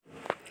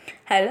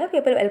Hello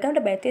people, welcome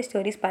to byte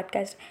stories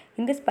podcast.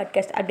 English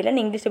podcast அப்படிலாம்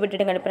English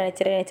விட்டுட்டு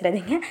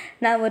நினச்சிடாதீங்க.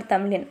 நான் ஒரு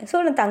தமிழன், ஸோ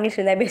நான்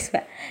தங்கிலீஷில் தான்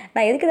பேசுவேன்.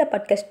 நான் எதுக்கு இதை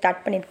பாட்காஸ்ட் ஸ்டார்ட்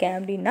பண்ணியிருக்கேன்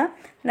அப்படின்னா,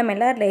 நம்ம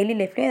எல்லோரும் டெய்லி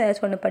லைஃப்லையும்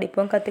ஏதாச்சும் ஒன்று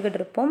படிப்போம், கற்றுக்கிட்டு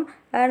இருப்போம்.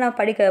 நான்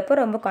படிக்கிறப்போ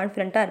ரொம்ப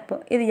கான்ஃபிடென்ட்டாக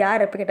இருப்போம். இது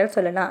யார் எப்போ கேட்டாலும்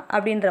சொல்லலாம்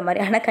அப்படின்ற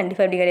மாதிரி. ஆனால்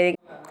கண்டிப்பாக அப்படி கிடையாது.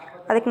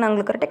 அதுக்கு நான்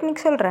உங்களுக்கு ஒரு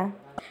டெக்னிக் சொல்கிறேன்.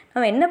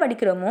 நம்ம என்ன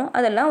படிக்கிறோமோ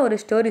அதெல்லாம் ஒரு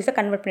ஸ்டோரிஸை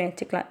கன்வெர்ட் பண்ணி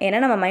வச்சுக்கலாம்.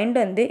 ஏன்னா நம்ம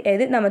மைண்டு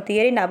எது நம்ம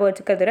தியரி ஞாபகம்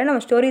வச்சுக்கிறத விட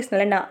நம்ம ஸ்டோரிஸ்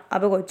நல்லா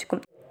ஞாபகம்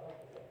வச்சுக்கும்.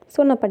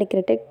 ஸோ நான் படிக்கிற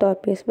டெக்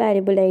டாபிக்ஸ்,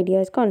 வேரியபிள்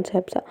ஐடியாஸ்,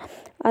 கான்செப்ட்ஸாக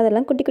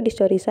அதெல்லாம் குட்டி குட்டி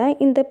ஸ்டோரிஸாக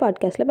இந்த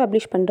பாட்காஸ்ட்டில்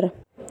பப்ளிஷ் பண்ணுறேன்.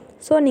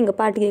 ஸோ நீங்கள்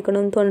பாட்டு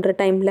கேட்கணும்னு தோன்ற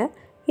டைமில்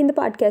இந்த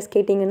பாட்காஸ்ட்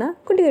கேட்டிங்கன்னா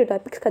குட்டி குட்டி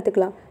டாபிக்ஸ்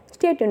கற்றுக்கலாம்.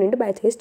 Stay tuned to byte.